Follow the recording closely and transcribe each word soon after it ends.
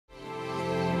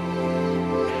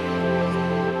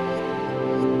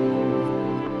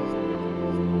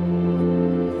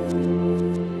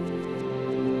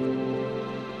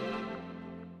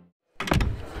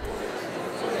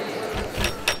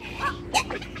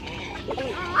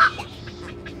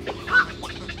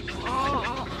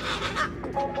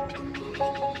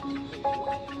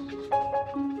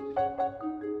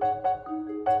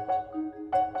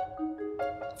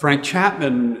Frank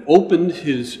Chapman opened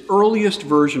his earliest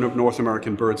version of North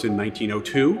American birds in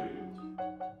 1902.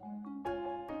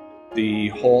 The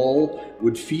hall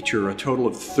would feature a total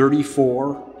of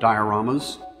 34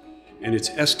 dioramas, and it's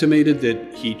estimated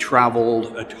that he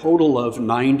traveled a total of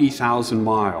 90,000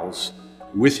 miles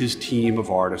with his team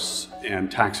of artists and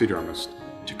taxidermists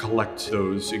to collect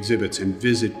those exhibits and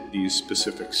visit these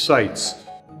specific sites.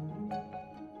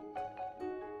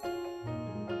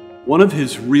 One of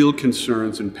his real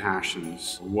concerns and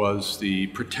passions was the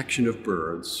protection of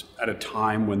birds at a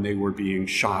time when they were being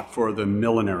shot for the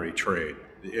millinery trade,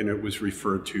 and it was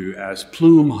referred to as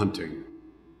plume hunting.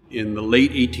 In the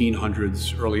late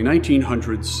 1800s, early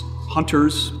 1900s,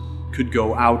 hunters could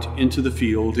go out into the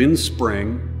field in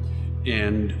spring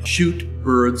and shoot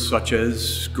birds such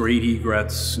as great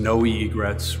egrets, snowy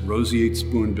egrets, roseate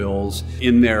spoonbills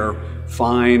in their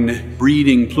fine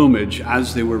breeding plumage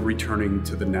as they were returning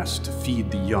to the nest to feed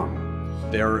the young.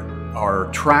 There are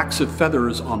tracks of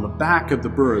feathers on the back of the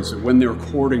birds, and when they're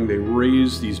courting, they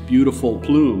raise these beautiful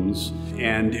plumes,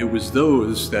 and it was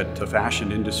those that the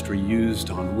fashion industry used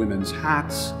on women's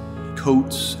hats,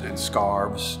 coats, and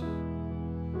scarves.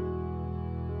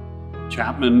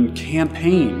 Chapman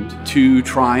campaigned to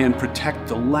try and protect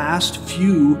the last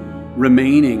few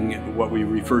remaining, what we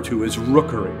refer to as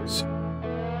rookeries.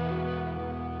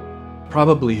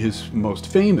 Probably his most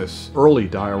famous early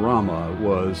diorama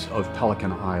was of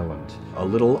Pelican Island, a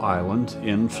little island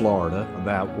in Florida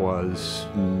that was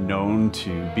known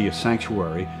to be a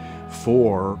sanctuary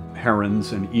for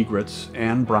herons and egrets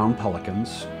and brown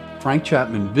pelicans. Frank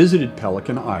Chapman visited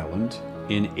Pelican Island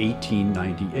in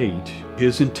 1898.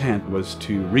 His intent was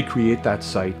to recreate that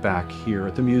site back here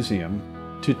at the museum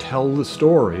to tell the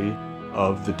story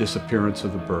of the disappearance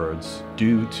of the birds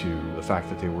due to the fact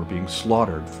that they were being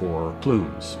slaughtered for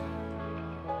plumes.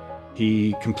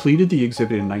 He completed the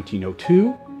exhibit in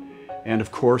 1902, and of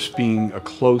course, being a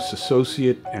close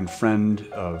associate and friend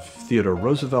of Theodore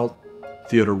Roosevelt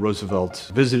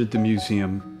visited the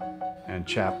museum, and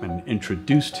Chapman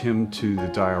introduced him to the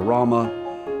diorama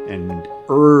and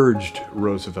urged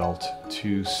Roosevelt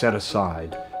to set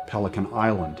aside Pelican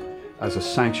Island as a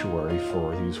sanctuary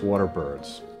for these water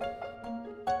birds.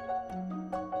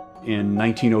 In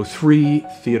 1903,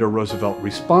 Theodore Roosevelt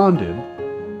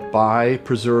responded by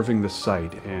preserving the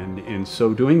site, and in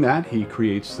so doing that, he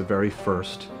creates the very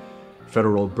first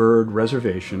federal bird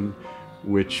reservation,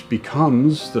 which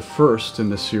becomes the first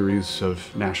in the series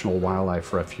of national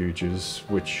wildlife refuges,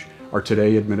 which are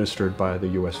today administered by the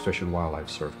U.S. Fish and Wildlife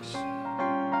Service.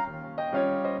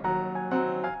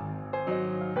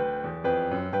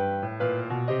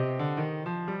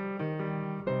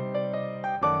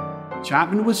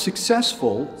 Chapman was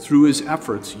successful through his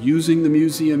efforts using the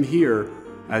museum here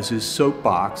as his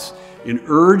soapbox in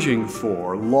urging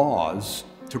for laws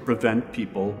to prevent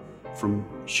people from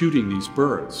shooting these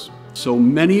birds. So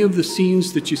many of the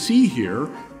scenes that you see here,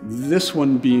 this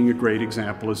one being a great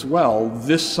example as well,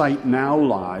 this site now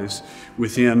lies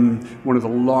within one of the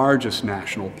largest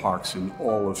national parks in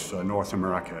all of North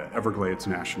America, Everglades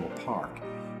National Park.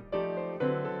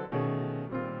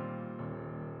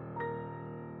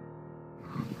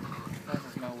 That's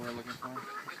the smell we're looking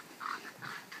for.